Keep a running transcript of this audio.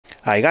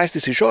Hi guys,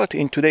 this is Zsolt.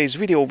 In today's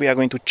video we are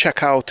going to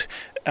check out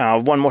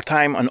one more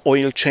time an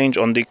oil change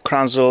on the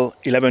Kranzle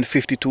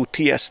 1152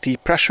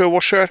 TST pressure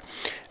washer,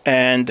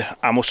 and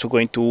I'm also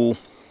going to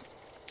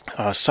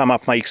sum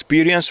up my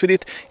experience with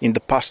it in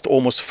the past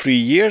almost 3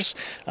 years,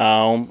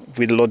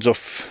 with lots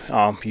of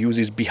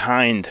uses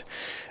behind.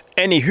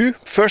 Anywho,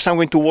 first I'm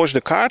going to wash the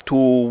car to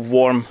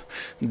warm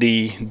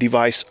the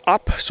device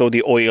up so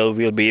the oil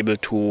will be able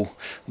to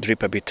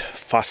drip a bit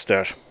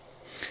faster.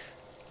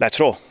 Let's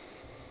roll.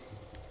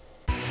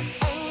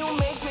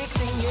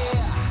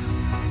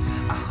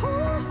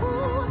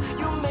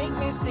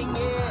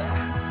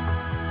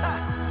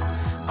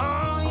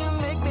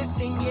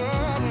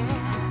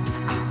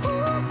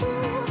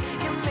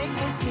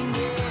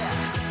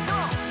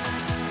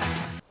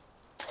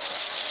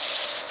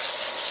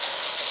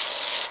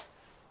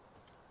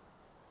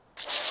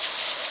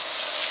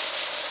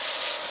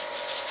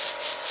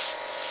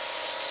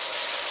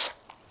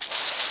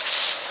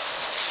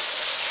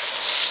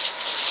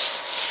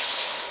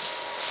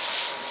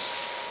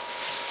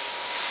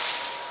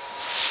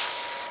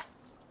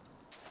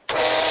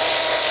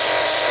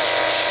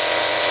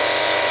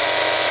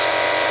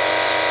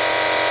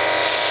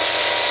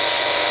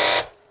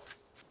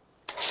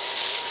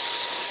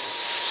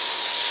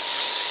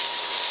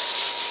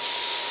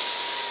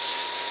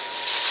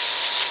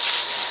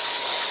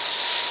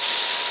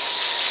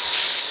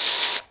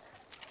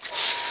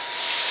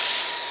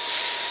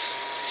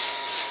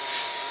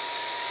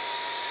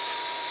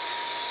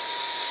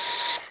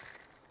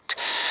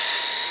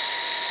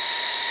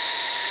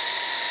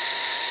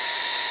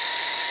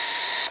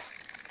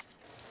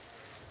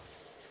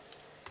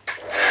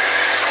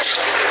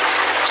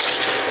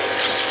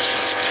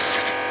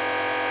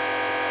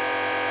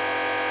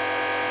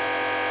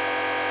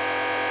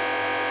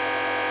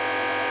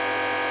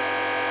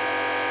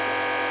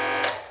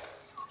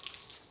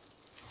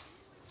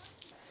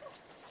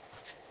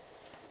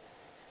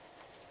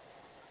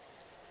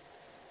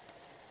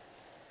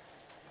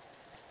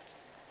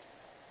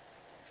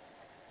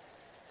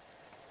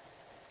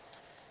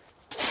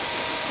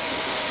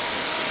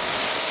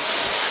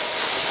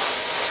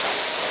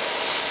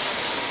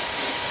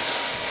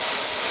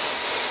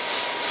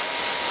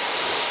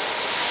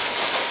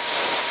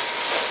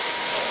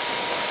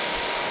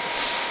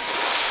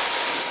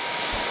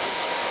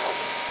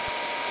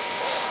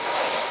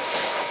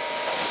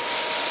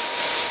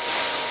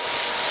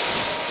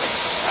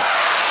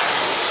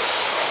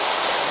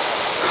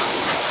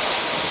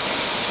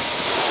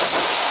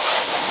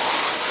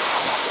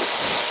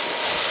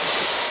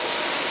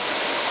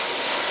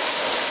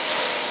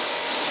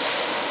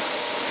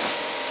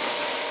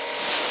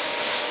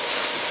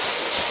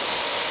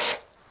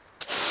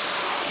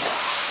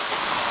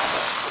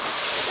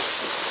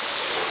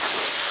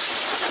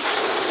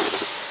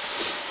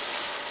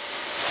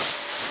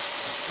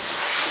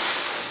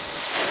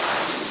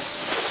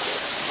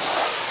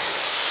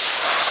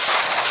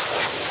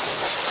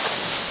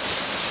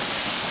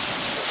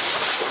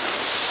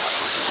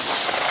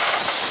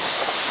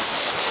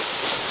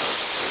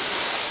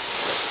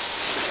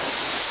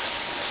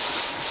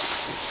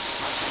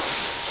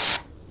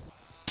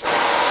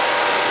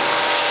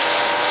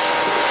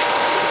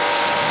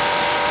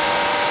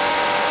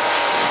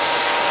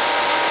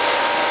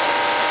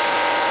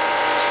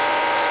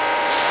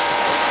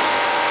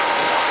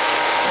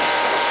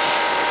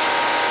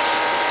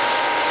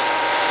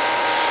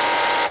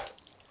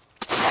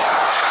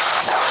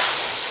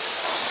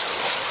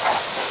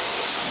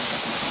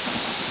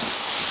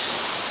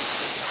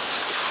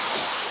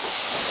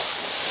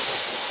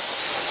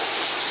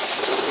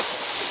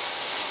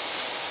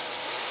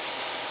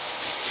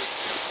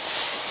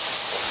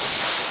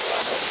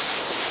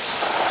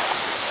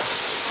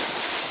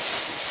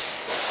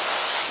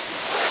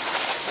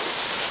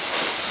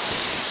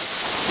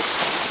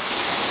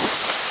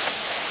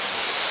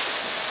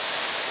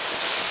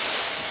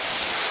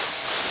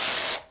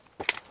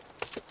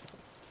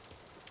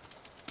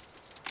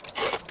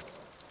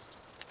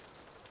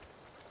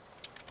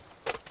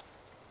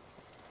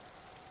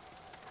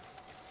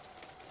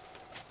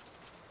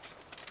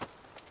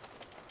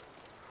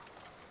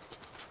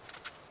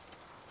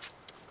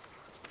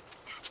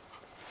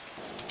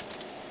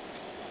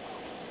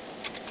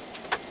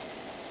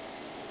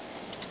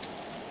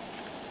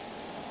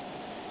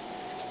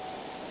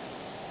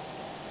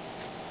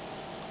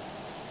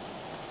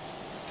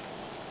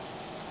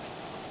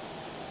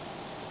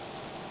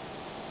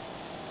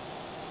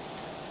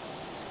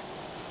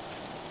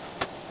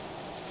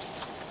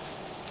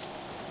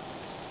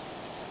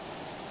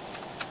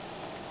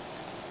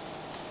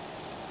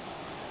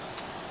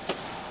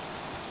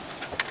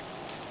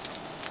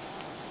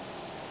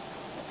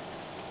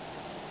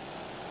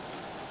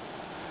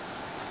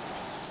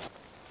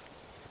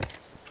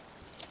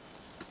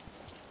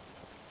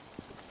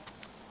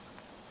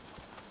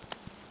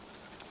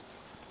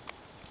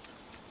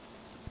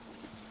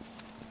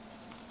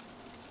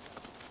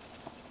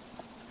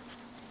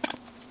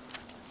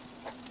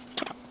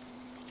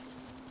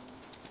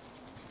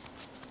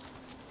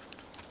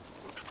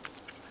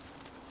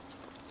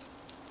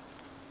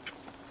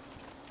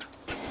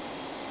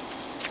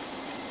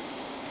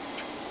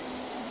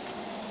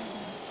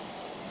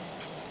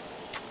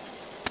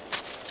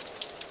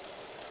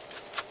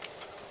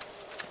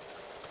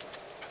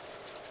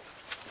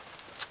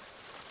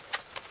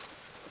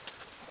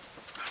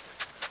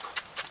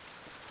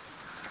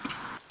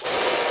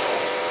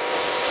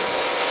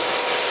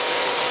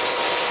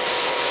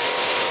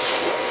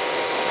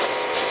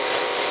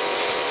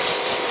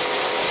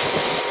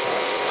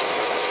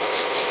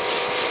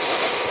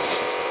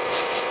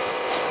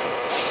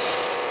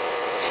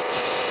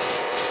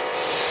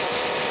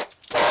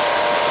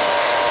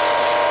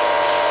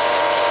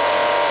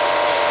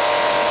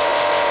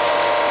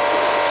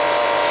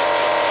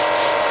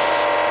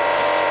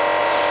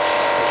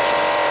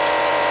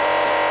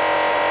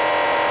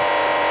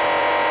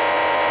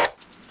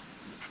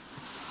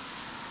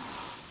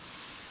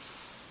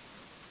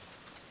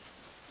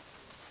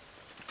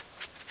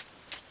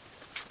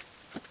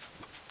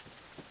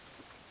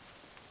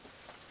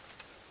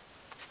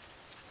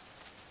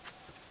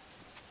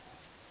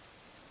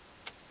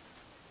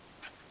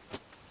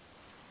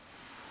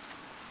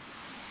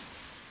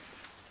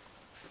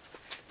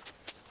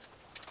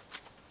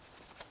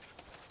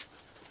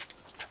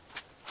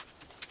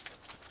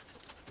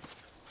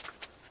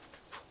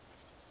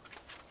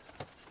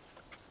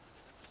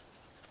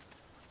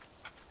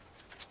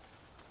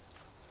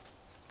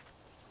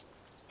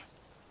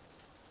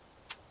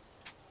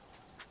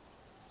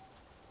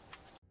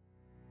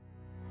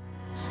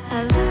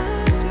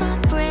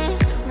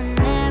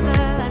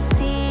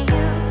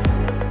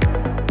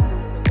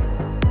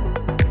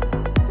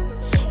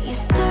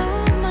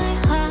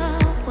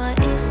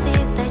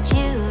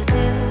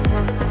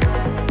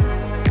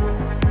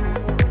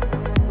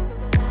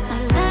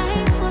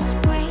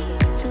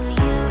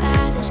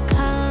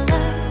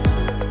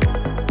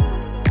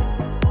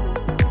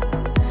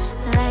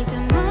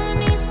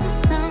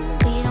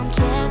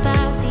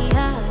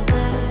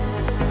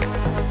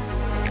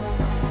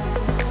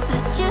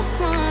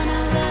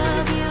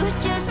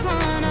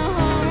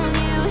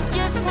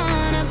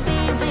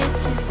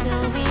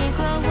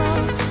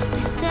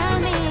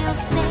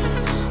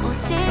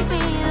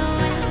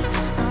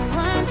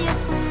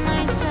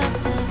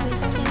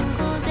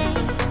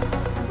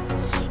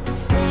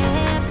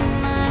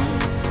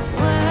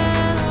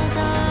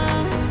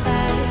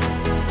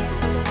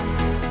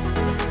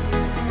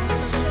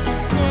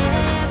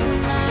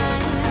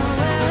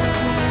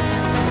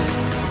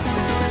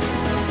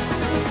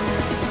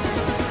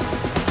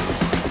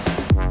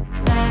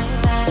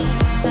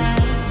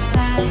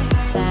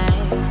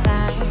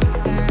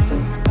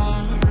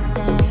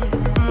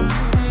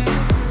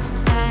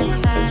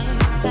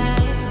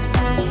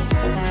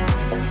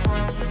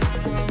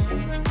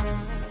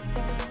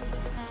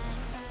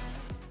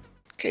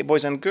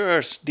 boys and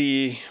girls,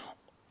 the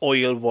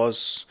oil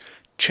was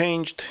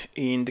changed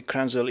in the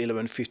Kranzle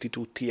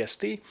 1152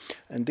 TST,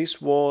 and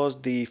this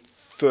was the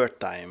third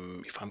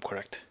time, if I'm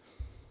correct.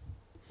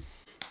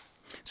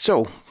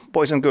 So,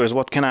 boys and girls,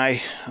 what can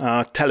I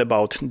tell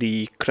about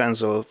the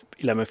Kranzle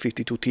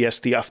 1152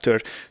 TST after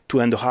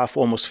 2.5,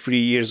 almost 3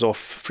 years of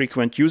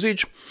frequent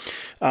usage?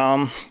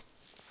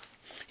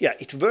 Yeah,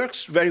 it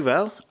works very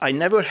well. I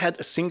never had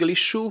a single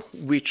issue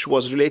which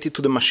was related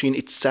to the machine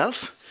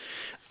itself.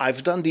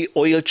 I've done the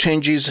oil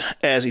changes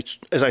as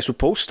I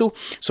supposed to.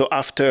 So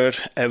after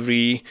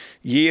every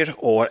year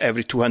or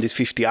every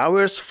 250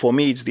 hours, for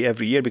me it's the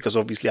every year because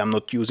obviously I'm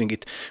not using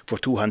it for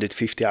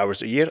 250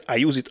 hours a year. I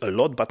use it a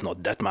lot, but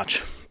not that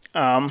much.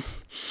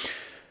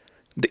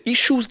 The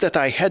issues that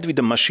I had with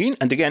the machine,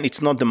 and again,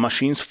 it's not the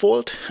machine's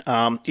fault,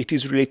 it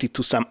is related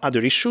to some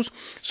other issues.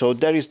 So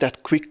there is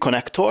that quick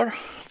connector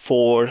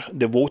for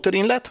the water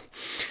inlet.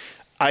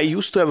 I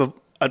used to have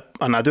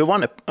another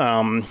one,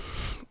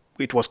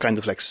 it was kind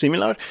of like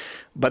similar,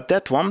 but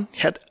that one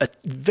had a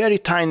very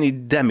tiny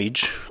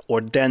damage or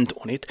dent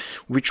on it,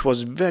 which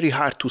was very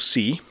hard to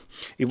see.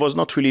 It was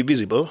not really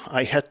visible.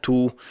 I had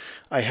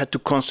to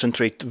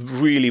concentrate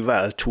really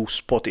well to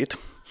spot it.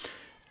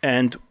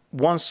 And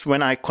once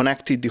when I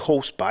connected the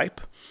hose pipe,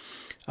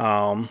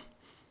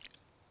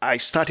 I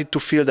started to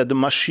feel that the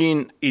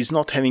machine is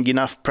not having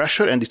enough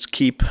pressure and it's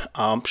keep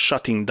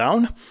shutting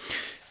down.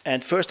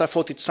 And first I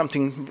thought it's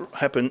something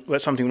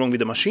wrong with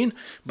the machine,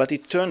 but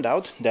it turned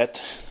out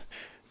that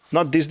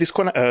not this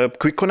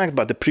quick connect,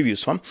 but the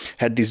previous one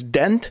had this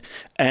dent,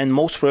 and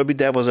most probably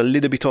there was a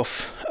little bit of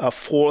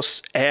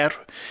false air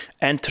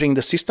entering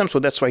the system, so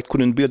that's why it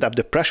couldn't build up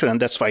the pressure,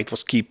 and that's why it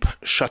was keep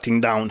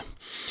shutting down.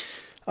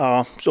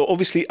 So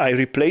obviously I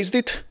replaced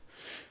it.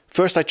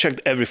 First I checked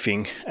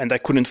everything and I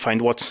couldn't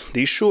find what's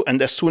the issue, and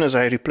as soon as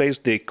I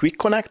replaced the quick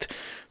connect,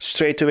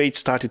 straight away it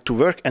started to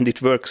work, and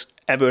it works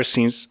ever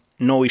since.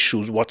 No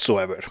issues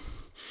whatsoever.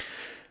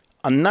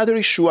 Another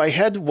issue I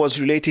had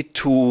was related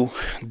to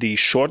the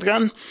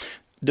shotgun.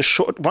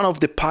 One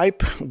of the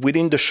pipe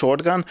within the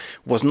shotgun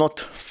was not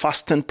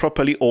fastened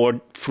properly,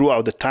 or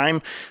throughout the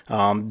time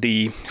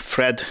the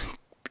thread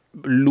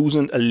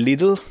loosened a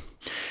little,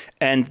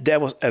 and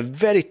there was a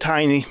very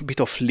tiny bit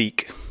of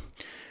leak.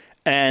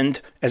 And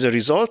as a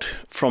result,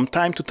 from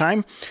time to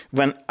time,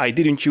 when I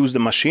didn't use the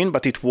machine,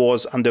 but it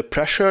was under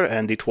pressure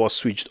and it was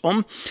switched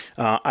on,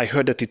 I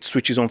heard that it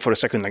switches on for a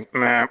second,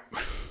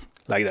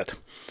 like that.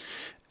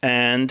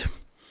 And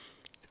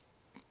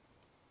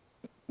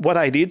what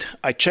I did,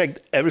 I checked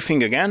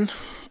everything again.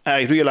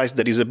 I realized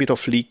there is a bit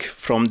of leak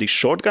from the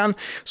shotgun,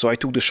 so I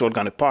took the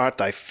shotgun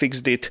apart, I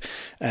fixed it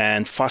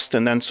and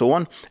fastened and so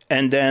on,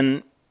 and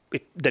then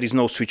there is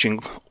no switching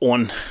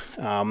on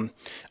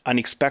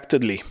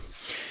unexpectedly.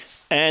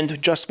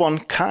 And just one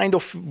kind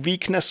of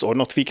weakness, or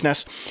not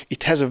weakness,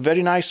 it has a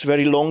very nice,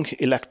 very long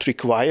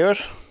electric wire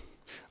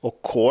or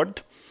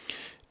cord.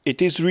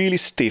 It is really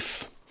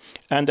stiff.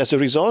 And as a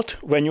result,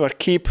 when you are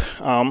keep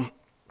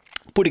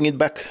putting it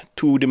back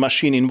to the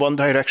machine in one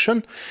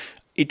direction,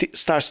 it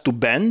starts to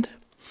bend.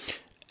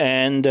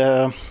 And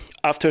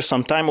after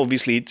some time,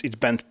 obviously, it's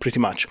bent pretty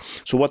much.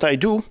 So what I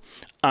do,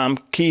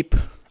 keep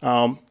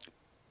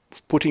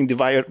putting the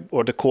wire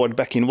or the cord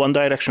back in one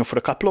direction for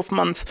a couple of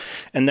months,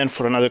 and then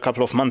for another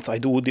couple of months I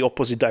do the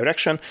opposite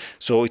direction,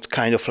 so it's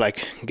kind of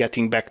like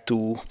getting back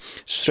to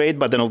straight,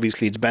 but then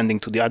obviously it's bending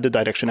to the other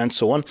direction and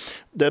so on.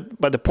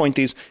 But the point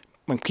is,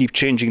 I keep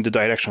changing the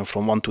direction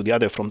from one to the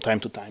other from time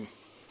to time.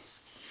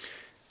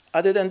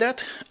 Other than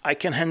that, I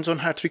can hands-on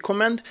hard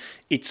recommend.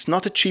 It's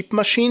not a cheap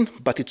machine,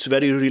 but it's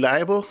very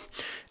reliable.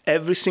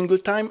 Every single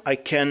time I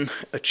can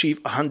achieve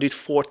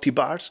 140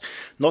 bars,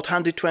 not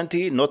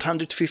 120, not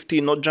 150,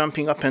 not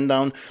jumping up and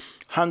down,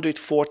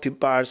 140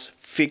 bars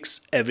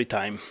fix every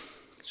time.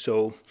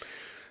 So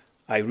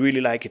I really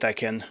like it, I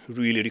can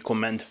really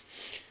recommend.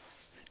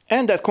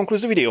 And that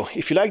concludes the video.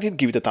 If you liked it,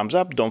 give it a thumbs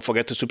up. Don't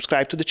forget to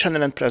subscribe to the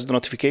channel and press the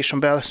notification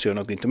bell so you're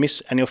not going to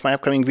miss any of my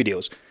upcoming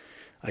videos.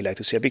 I'd like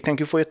to say a big thank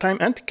you for your time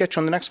and catch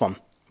you on the next one.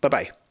 Bye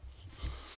bye.